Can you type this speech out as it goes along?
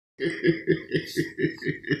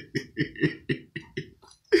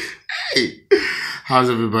Hey, how's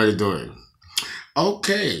everybody doing?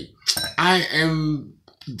 Okay, I am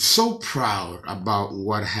so proud about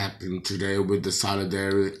what happened today with the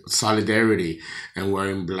solidarity and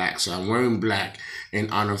wearing black. So I'm wearing black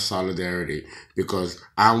in honor of solidarity because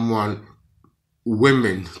I want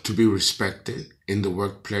women to be respected in the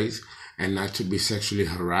workplace and not to be sexually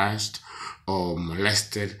harassed or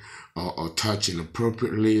molested or touched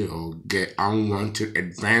inappropriately or get unwanted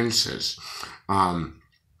advances. Um,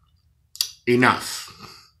 Enough,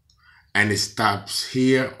 and it stops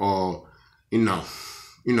here, or you know,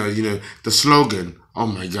 the slogan. Oh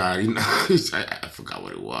my God, I forgot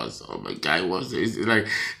what it was. Oh my God, it was it's like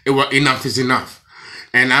it was enough is enough.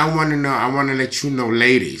 And I want to know. I want to let you know,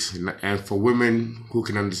 ladies, and for women who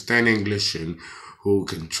can understand English and who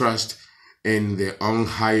can trust in their own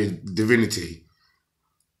higher divinity,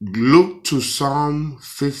 look to Psalm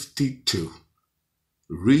 52.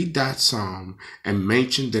 Read that psalm and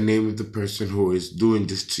mention the name of the person who is doing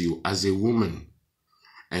this to you as a woman.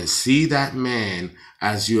 And see that man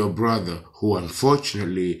as your brother who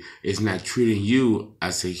unfortunately is not treating you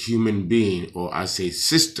as a human being or as a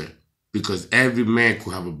sister. Because every man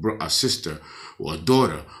could have a sister or a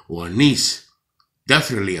daughter or a niece,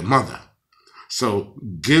 definitely a mother. So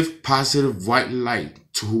give positive white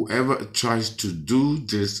light to whoever tries to do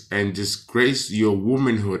this and disgrace your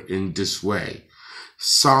womanhood in this way.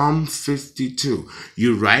 Psalm 52.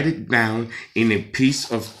 You write it down in a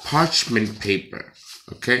piece of parchment paper,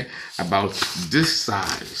 okay, about this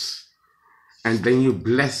size. And then you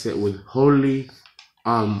bless it with holy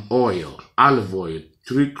oil, olive oil,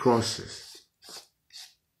 3 crosses.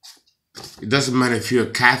 It doesn't matter if you're a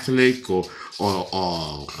Catholic or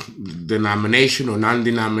denominational or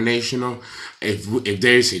non-denominational. If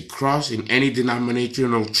there is a cross in any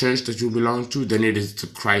denominational church that you belong to, then it is to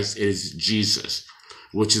Christ, it is Jesus,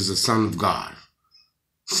 which is the Son of God,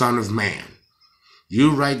 Son of Man.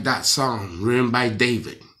 You write that psalm written by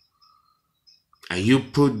David, and you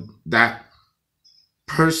put that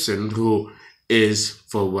person who is,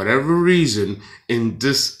 for whatever reason, in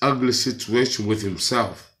this ugly situation with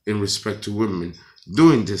himself in respect to women,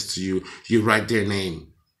 doing this to you, you write their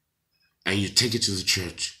name, and you take it to the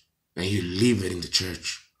church, and you leave it in the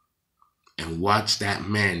church. And watch that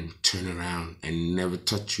man turn around and never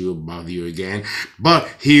touch you or bother you again. But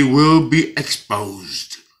he will be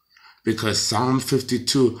exposed. Because Psalm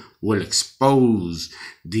 52 will expose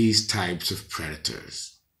these types of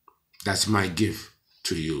predators. That's my gift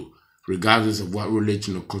to you, regardless of what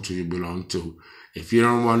religion or culture you belong to. If you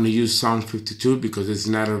don't want to use Psalm 52 because it's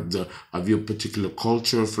not of your particular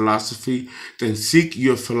culture or philosophy, then seek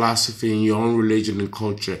your philosophy in your own religion and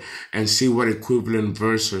culture and see what equivalent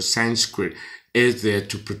verse or Sanskrit is there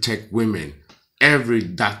to protect women. Every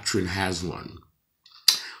doctrine has one.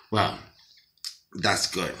 Well, that's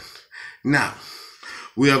good. Now,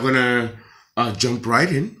 we are going to jump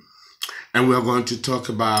right in, and we are going to talk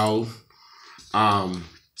about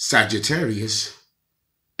Sagittarius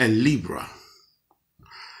and Libra.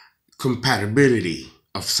 Compatibility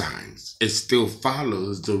of signs. It still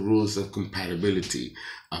follows the rules of compatibility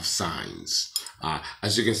of signs.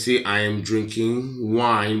 As you can see, I am drinking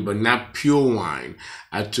wine, but not pure wine.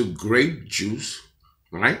 I took grape juice,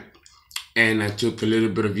 right? And I took a little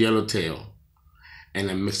bit of yellowtail and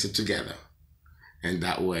I mixed it together. And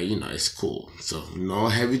that way, it's cool. So no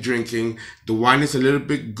heavy drinking. The wine is a little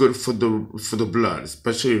bit good for the blood,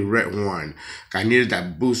 especially red wine. I needed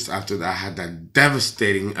that boost after that. I had that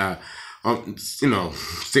devastating,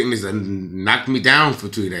 sickness that knocked me down for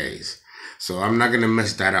 2 days. So I'm not gonna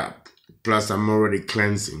mess that up. Plus, I'm already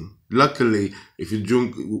cleansing. Luckily, if you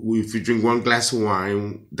drink 1 glass of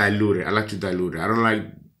wine, dilute it. I like to dilute it. I don't like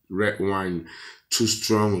red wine too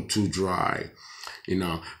strong or too dry.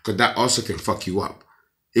 Because that also can fuck you up.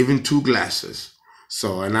 Even 2 glasses.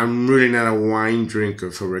 So, and I'm really not a wine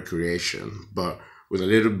drinker for recreation, but with a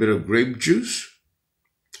little bit of grape juice,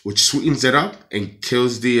 which sweetens it up and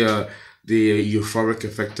kills the euphoric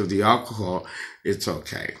effect of the alcohol, it's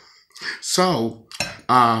okay. So,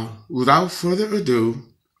 without further ado,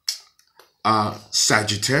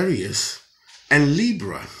 Sagittarius and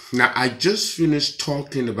Libra. Now, I just finished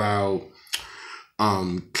talking about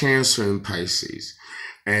Cancer and Pisces,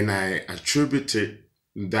 and I attributed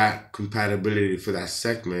that compatibility for that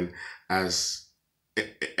segment as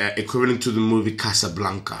equivalent to the movie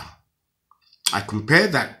Casablanca. I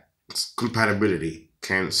compared that compatibility,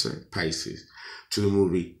 Cancer, Pisces, to the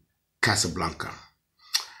movie Casablanca,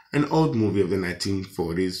 an old movie of the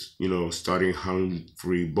 1940s, starring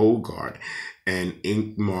Humphrey Bogart and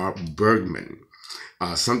Ingmar Bergman.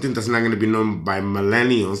 Something that's not going to be known by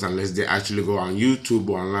millennials unless they actually go on YouTube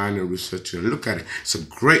or online and research it and look at it. It's a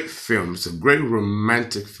great film. It's a great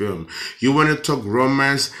romantic film. You want to talk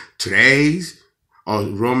romance today's or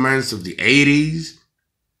romance of the 80s?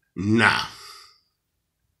 Nah.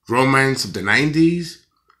 Romance of the 90s?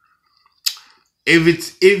 If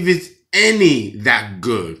it's any that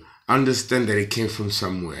good, understand that it came from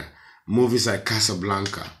somewhere. Movies like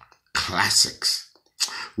Casablanca, classics.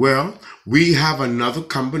 Well, we have another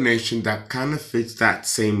combination that kind of fits that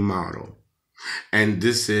same model. And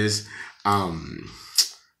this is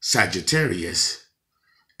Sagittarius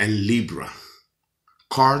and Libra,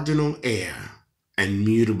 cardinal air and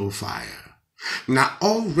mutable fire. Now,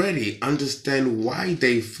 already understand why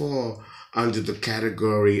they fall under the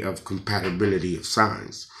category of compatibility of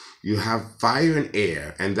signs. You have fire and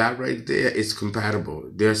air, and that right there is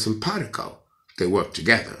compatible. They're simpatico. They work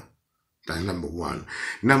together. That's number one.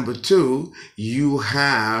 Number two, you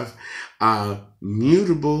have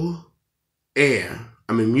mutable air.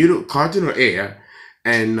 Mutable cardinal air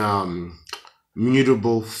and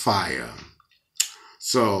mutable fire.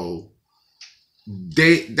 So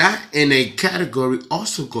that in a category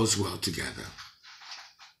also goes well together.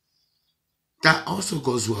 That also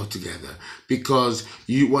goes well together because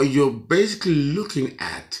what you're basically looking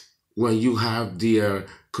at when you have the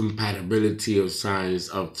compatibility of signs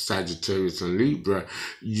of Sagittarius and Libra,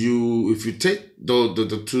 if you take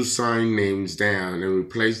the two sign names down and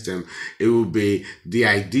replace them, it will be the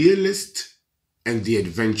idealist and the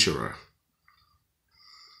adventurer.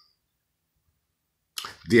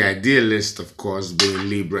 The idealist, of course, being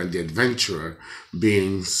Libra and the adventurer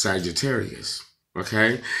being Sagittarius.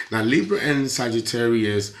 Okay? Now, Libra and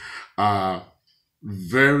Sagittarius are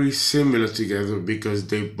very similar together because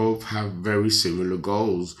they both have very similar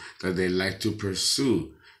goals that they like to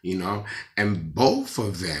pursue, and both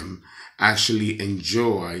of them actually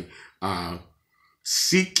enjoy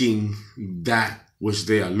seeking that which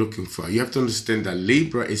they are looking for. You have to understand that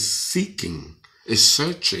Libra is seeking, is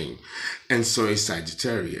searching, and so is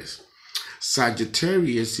Sagittarius.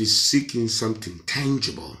 Sagittarius is seeking something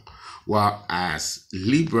tangible, whereas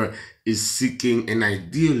Libra is seeking an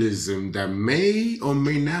idealism that may or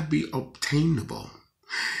may not be obtainable.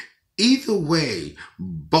 Either way,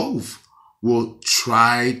 both will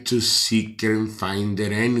try to seek it and find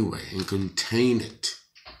it anyway and contain it.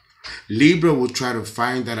 Libra will try to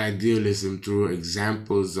find that idealism through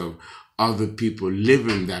examples of other people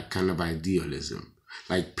living that kind of idealism,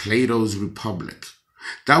 like Plato's Republic.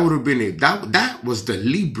 That would have been that was the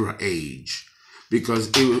Libra age, because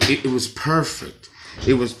it was perfect.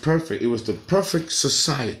 It was perfect. It was the perfect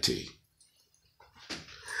society.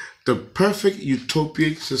 The perfect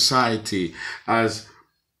utopic society as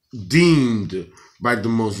deemed by the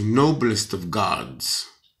most noblest of gods.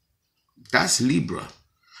 That's Libra,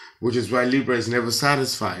 which is why Libra is never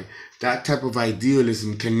satisfied. That type of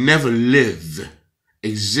idealism can never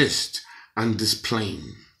exist on this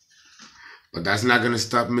plane. But that's not going to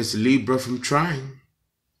stop Miss Libra from trying,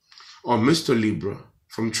 or Mr. Libra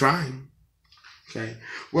from trying. Okay.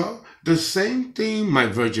 Well, the same thing my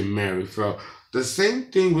Virgin Mary felt. The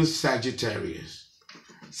same thing with Sagittarius.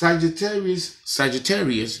 Sagittarius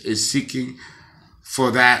is seeking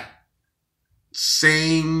for that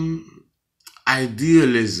same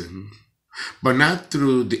idealism, but not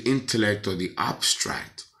through the intellect or the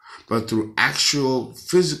abstract, but through actual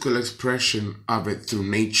physical expression of it through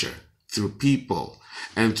nature, through people,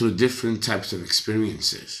 and through different types of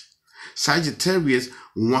experiences. Sagittarius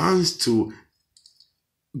wants to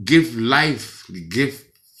give life, give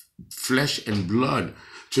flesh and blood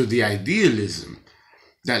to the idealism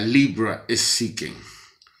that Libra is seeking.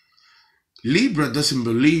 Libra doesn't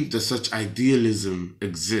believe that such idealism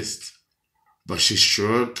exists, but she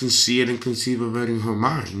sure can see it and conceive of it in her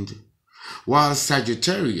mind. While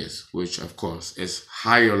Sagittarius, which of course is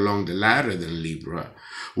higher along the ladder than Libra,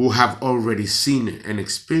 will have already seen it and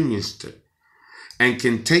experienced it, and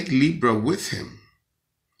can take Libra with him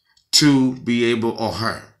to be able, or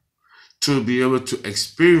her, to be able to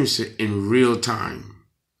experience it in real time.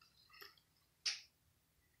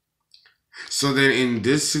 So then in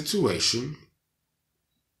this situation,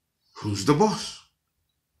 who's the boss?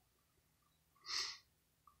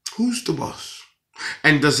 Who's the boss?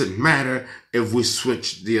 And does it matter if we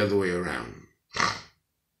switch the other way around?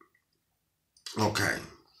 Okay.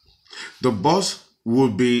 The boss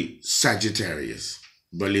would be Sagittarius,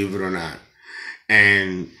 believe it or not.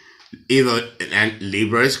 And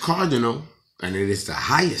Libra is cardinal, and it is the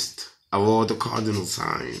highest of all the cardinal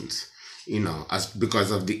signs,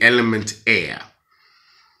 because of the element air.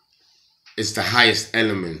 It's the highest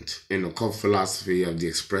element in the occult philosophy of the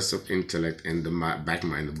expressive intellect and the back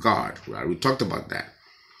mind of God. Right? We talked about that.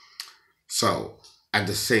 So, at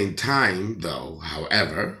the same time, though,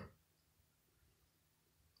 however,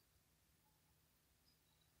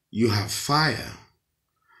 you have fire,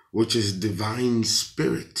 which is divine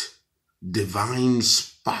spirit, divine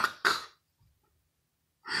spark.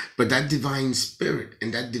 But that divine spirit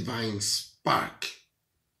and that divine spark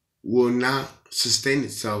will not sustain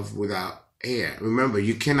itself without air. Remember,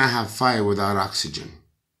 you cannot have fire without oxygen,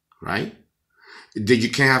 right? You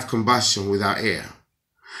can't have combustion without air.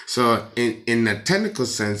 So in a technical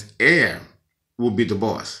sense, air will be the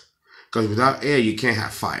boss. Because without air, you can't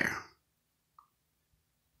have fire.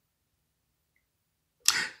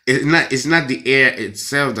 It's not the air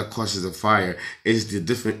itself that causes the fire. It's the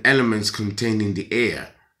different elements containing the air.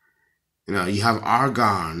 You know, you have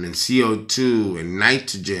argon and CO2 and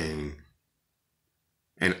nitrogen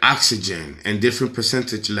and oxygen and different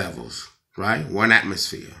percentage levels, right? One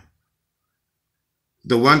atmosphere.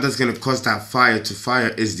 The one that's going to cause that fire to fire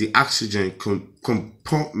is the oxygen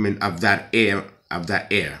component of that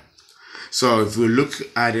air. So if we look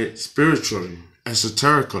at it spiritually,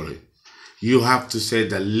 esoterically, you have to say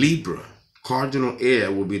that Libra, cardinal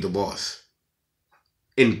air, will be the boss.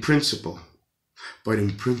 In principle. But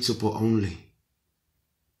in principle only.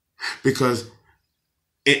 Because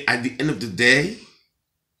at the end of the day,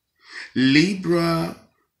 Libra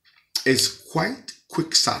is quite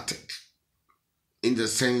quixotic. In the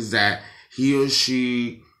sense that he or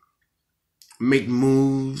she make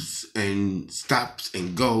moves and stops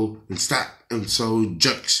and go and stop and so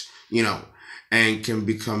jerks, you know, and can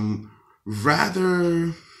become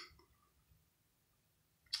rather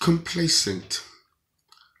complacent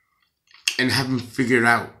and haven't figured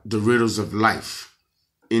out the riddles of life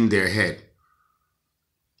in their head.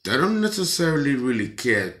 They don't necessarily really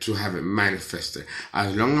care to have it manifested.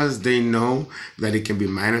 As long as they know that it can be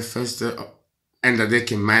manifested and that they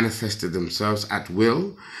can manifest it themselves at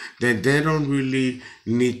will, then they don't really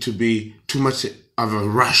need to be too much of a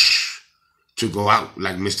rush to go out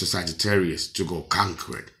like Mr. Sagittarius, to go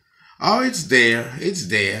conquer it. Oh, it's there.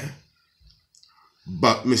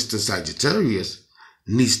 But Mr. Sagittarius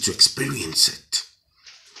needs to experience it.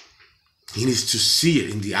 He needs to see it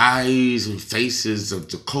in the eyes and faces of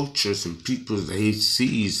the cultures and peoples that he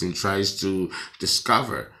sees and tries to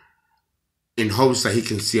discover, in hopes that he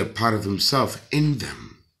can see a part of himself in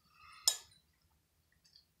them.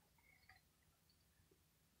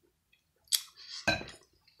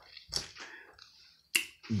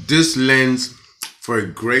 This lends for a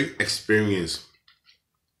great experience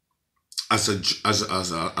as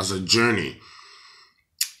a journey.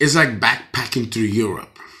 It's like backpacking through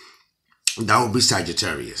Europe. That would be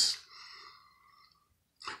Sagittarius.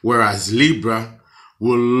 Whereas Libra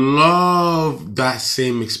will love that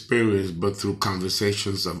same experience, but through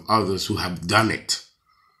conversations of others who have done it.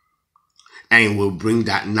 And will bring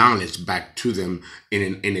that knowledge back to them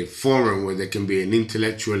in a forum where there can be an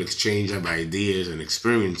intellectual exchange of ideas and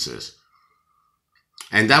experiences.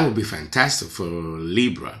 And that would be fantastic for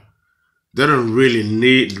Libra. They don't really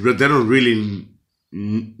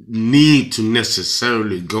need to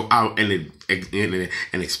necessarily go out and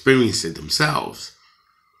experience it themselves.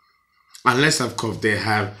 Unless, of course, they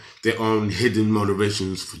have their own hidden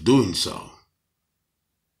motivations for doing so.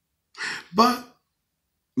 But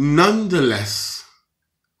nonetheless,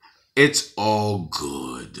 it's all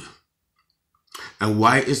good. And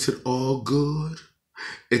why is it all good?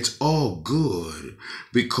 It's all good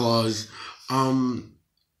because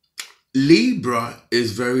Libra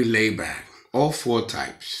is very laid back. All four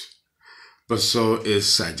types. But so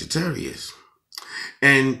is Sagittarius.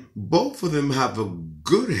 And both of them have a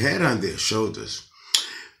good head on their shoulders.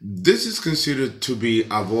 This is considered to be,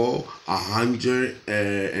 of all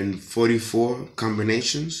 144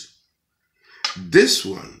 combinations, this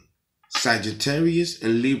one, Sagittarius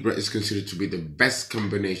and Libra, is considered to be the best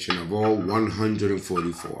combination of all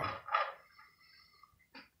 144.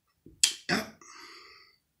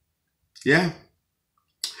 Yeah.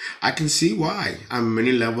 I can see why on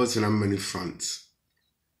many levels and on many fronts.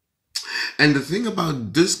 And the thing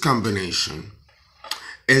about this combination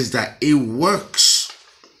is that it works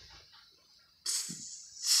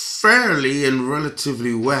fairly and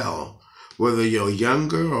relatively well, whether you're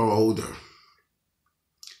younger or older.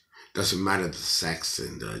 Doesn't matter the sex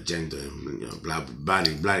and the gender, blah, blah,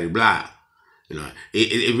 blah, blah, blah.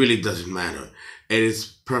 It really doesn't matter. It is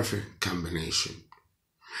perfect combination.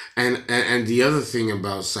 And the other thing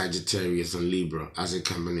about Sagittarius and Libra as a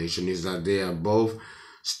combination is that they are both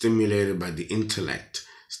stimulated by the intellect,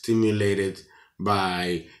 stimulated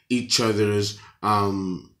by each other's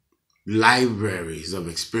libraries of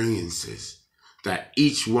experiences that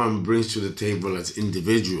each one brings to the table as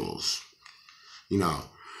individuals. You know,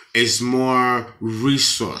 it's more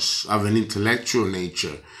resource of an intellectual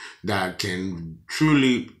nature that can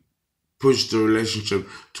truly push the relationship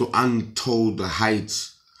to untold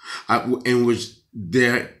heights, in which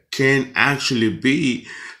there can actually be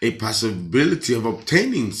a possibility of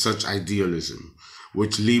obtaining such idealism,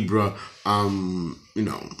 which Libra,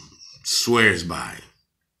 swears by.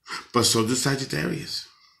 But so does Sagittarius.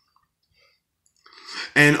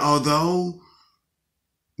 And although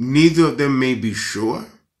neither of them may be sure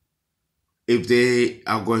if they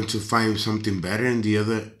are going to find something better in the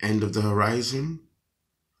other end of the horizon,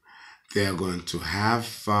 they are going to have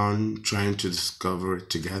fun trying to discover it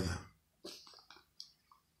together.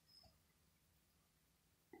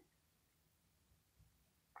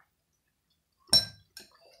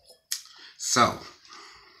 So,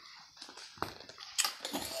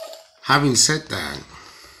 having said that,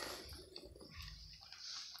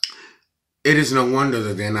 it is no wonder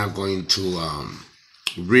that they're not going to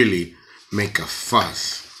really make a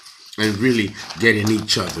fuss and really get in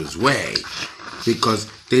each other's way,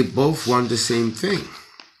 because they both want the same thing.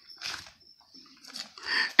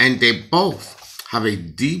 And they both have a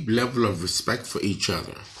deep level of respect for each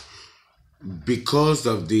other because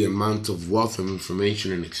of the amount of wealth of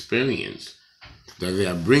information and experience that they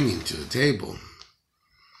are bringing to the table.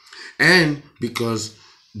 And because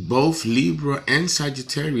both Libra and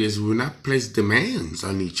Sagittarius will not place demands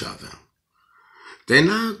on each other. They're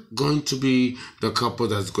not going to be the couple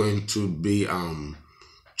that's going to be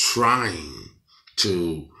trying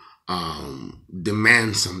to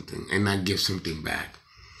demand something and not give something back.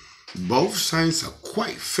 Both signs are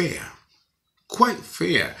quite fair. Quite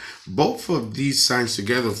fair. Both of these signs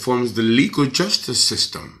together forms the legal justice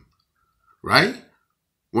system, right?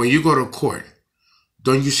 When you go to court,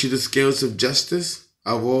 don't you see the scales of justice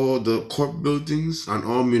of all the court buildings and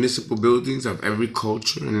all municipal buildings of every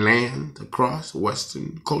culture and land across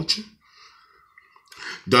Western culture?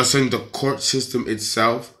 Doesn't the court system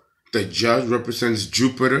itself, the judge represents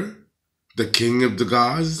Jupiter, the king of the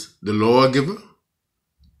gods, the lawgiver?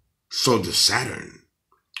 So does Saturn.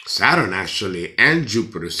 Saturn actually and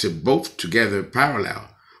Jupiter sit both together parallel.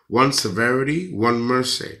 One severity, one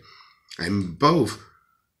mercy. And both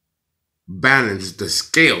balance the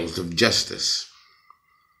scales of justice.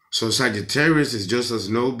 So Sagittarius is just as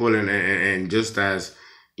noble and just as,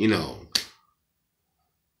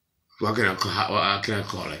 what can I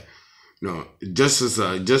call it? No, just as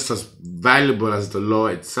valuable as the law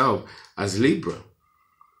itself as Libra.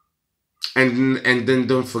 And then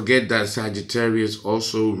don't forget that Sagittarius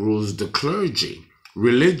also rules the clergy,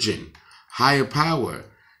 religion, higher power,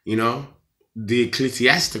 the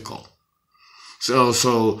ecclesiastical.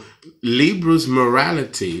 So Libra's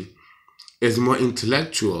morality is more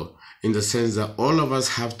intellectual in the sense that all of us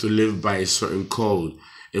have to live by a certain code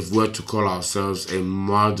if we're to call ourselves a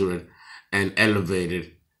moderate and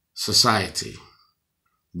elevated society.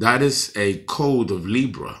 That is a code of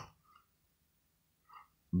Libra.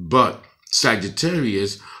 But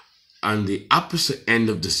Sagittarius, on the opposite end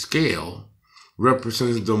of the scale,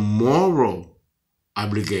 represents the moral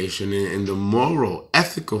obligation and the moral,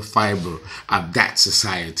 ethical fiber of that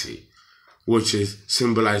society, which is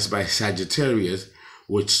symbolized by Sagittarius,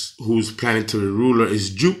 whose planetary ruler is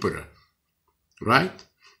Jupiter, right?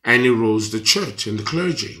 And he rules the church and the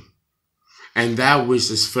clergy. And that which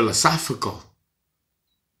is philosophical,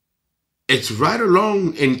 it's right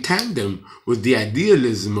along in tandem with the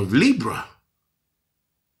idealism of Libra.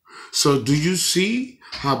 So do you see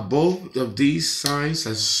how both of these signs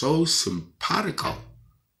are so simpatico?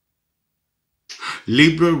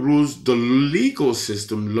 Libra rules the legal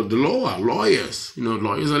system, the law, lawyers.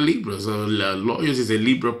 Lawyers are Libras. Lawyers is a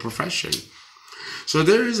Libra profession. So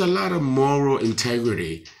there is a lot of moral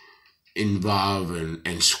integrity involved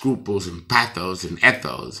and scruples and pathos and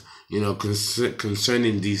ethos,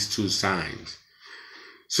 concerning these two signs.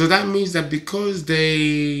 So that means that because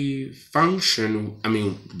they function,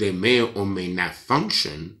 they may or may not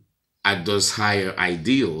function at those higher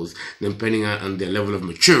ideals, depending on their level of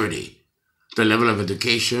maturity, the level of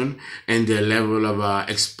education, and their level of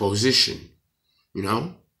exposition,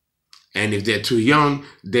 And if they're too young,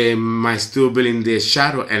 they might still be in their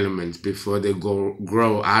shadow elements before they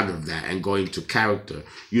grow out of that and go into character,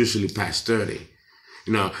 usually past 30.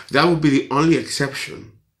 That would be the only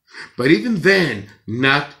exception. But even then,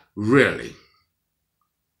 not really.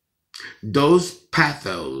 Those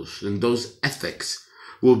pathos and those ethics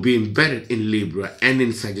will be embedded in Libra and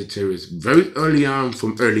in Sagittarius very early on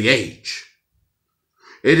from early age.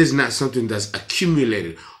 It is not something that's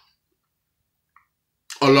accumulated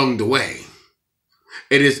along the way.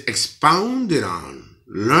 It is expounded on,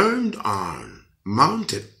 learned on,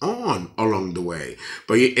 mounted on along the way.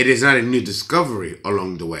 But it is not a new discovery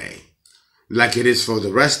along the way, like it is for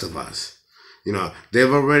the rest of us. You know,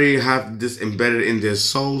 they've already have this embedded in their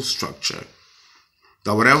soul structure,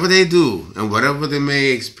 that whatever they do and whatever they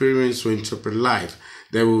may experience or interpret life,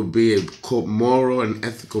 there will be a quote moral and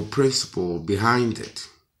ethical principle behind it.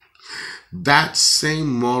 That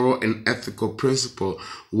same moral and ethical principle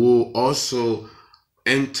will also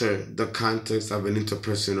enter the context of an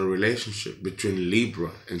interpersonal relationship between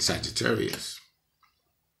Libra and Sagittarius.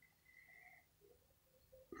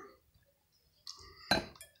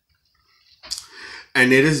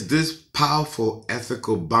 And it is this powerful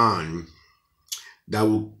ethical bond that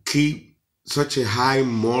will keep such a high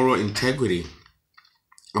moral integrity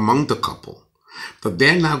among the couple, but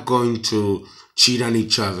they're not going to cheat on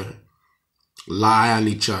each other, lie on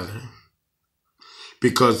each other.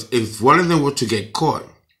 Because if one of them were to get caught,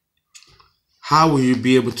 how will you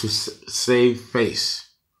be able to save face,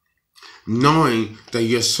 knowing that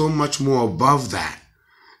you're so much more above that,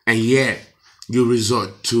 and yet you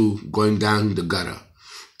resort to going down the gutter?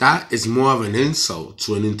 That is more of an insult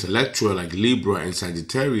to an intellectual like Libra and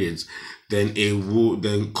Sagittarius than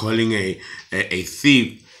calling a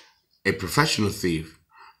thief, a professional thief,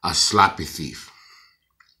 a sloppy thief.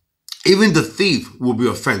 Even the thief will be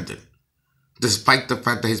offended, despite the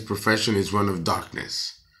fact that his profession is one of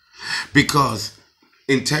darkness. Because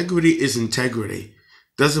integrity is integrity.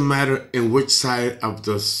 Doesn't matter in which side of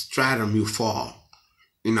the stratum you fall.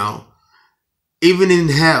 You know, even in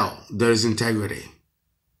hell, there is integrity.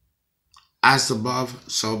 As above,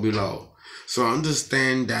 so below. So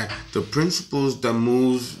understand that the principles that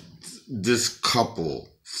move this couple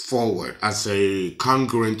forward as a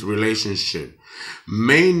congruent relationship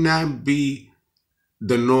may not be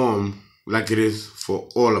the norm like it is for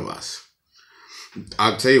all of us.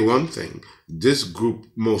 I'll tell you one thing. This group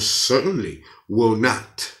most certainly will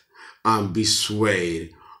not be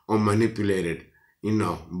swayed or manipulated,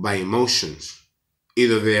 by emotions,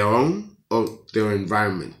 either their own or their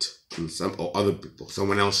environment, or other people,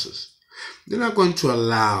 someone else's. They're not going to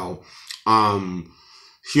allow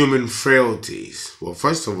human frailties. Well,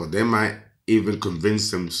 first of all, they might even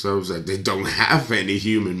convince themselves that they don't have any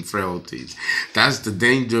human frailties. That's the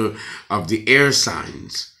danger of the air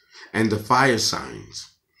signs and the fire signs,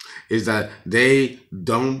 is that they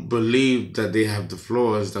don't believe that they have the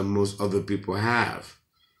flaws that most other people have.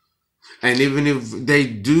 And even if they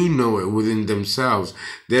do know it within themselves,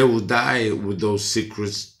 they will die with those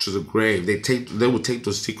secrets to the grave. They will take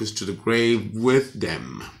those secrets to the grave with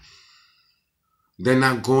them. They're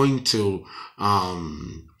not going to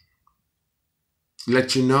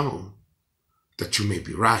let you know that you may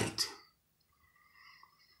be right,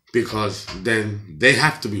 because then they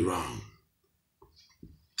have to be wrong.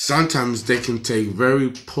 Sometimes they can take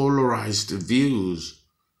very polarized views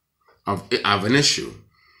of an issue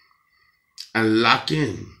and lock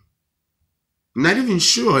in. Not even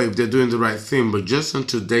sure if they're doing the right thing, but just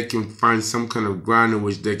until they can find some kind of ground in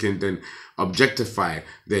which they can then objectify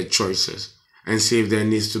their choices and see if there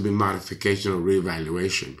needs to be modification or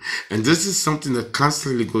reevaluation. And this is something that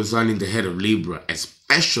constantly goes on in the head of Libra,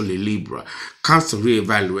 especially Libra. Constant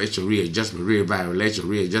reevaluation, readjustment, reevaluation,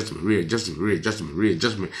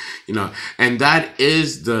 readjustment. And that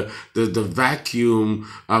is the vacuum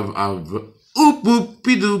of oop, oop,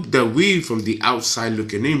 doop that we from the outside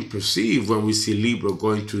looking in perceive when we see Libra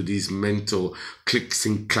going through these mental clicks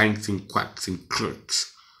and clanks and quacks and clicks.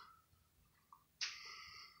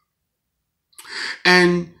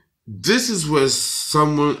 And this is where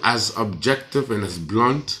someone as objective and as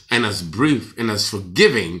blunt and as brief and as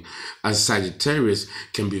forgiving as Sagittarius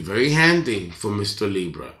can be very handy for Mr.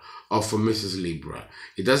 Libra or for Mrs. Libra.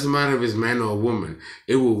 It doesn't matter if it's man or woman.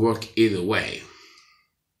 It will work either way.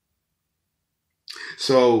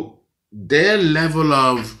 So their level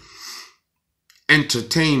of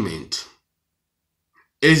entertainment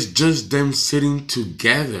is just them sitting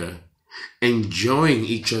together, enjoying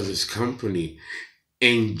each other's company,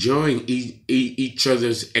 enjoying each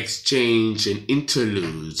other's exchange and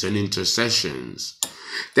interludes and intercessions.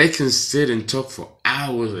 They can sit and talk for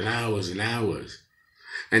hours and hours and hours.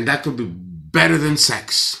 And that could be better than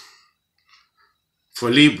sex for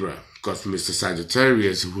Libra. Because Mr.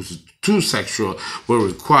 Sagittarius, who's too sexual, will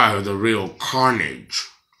require the real carnage.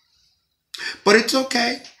 But it's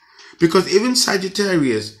okay, because even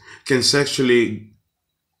Sagittarius can sexually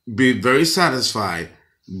be very satisfied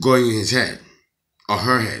going in his head or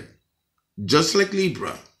her head, just like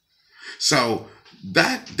Libra. So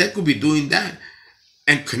that they could be doing that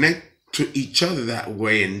and connect to each other that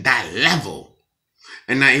way and that level.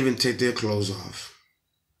 and not even take their clothes off.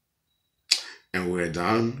 And we're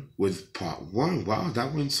done with part one. Wow,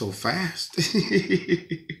 that went so fast.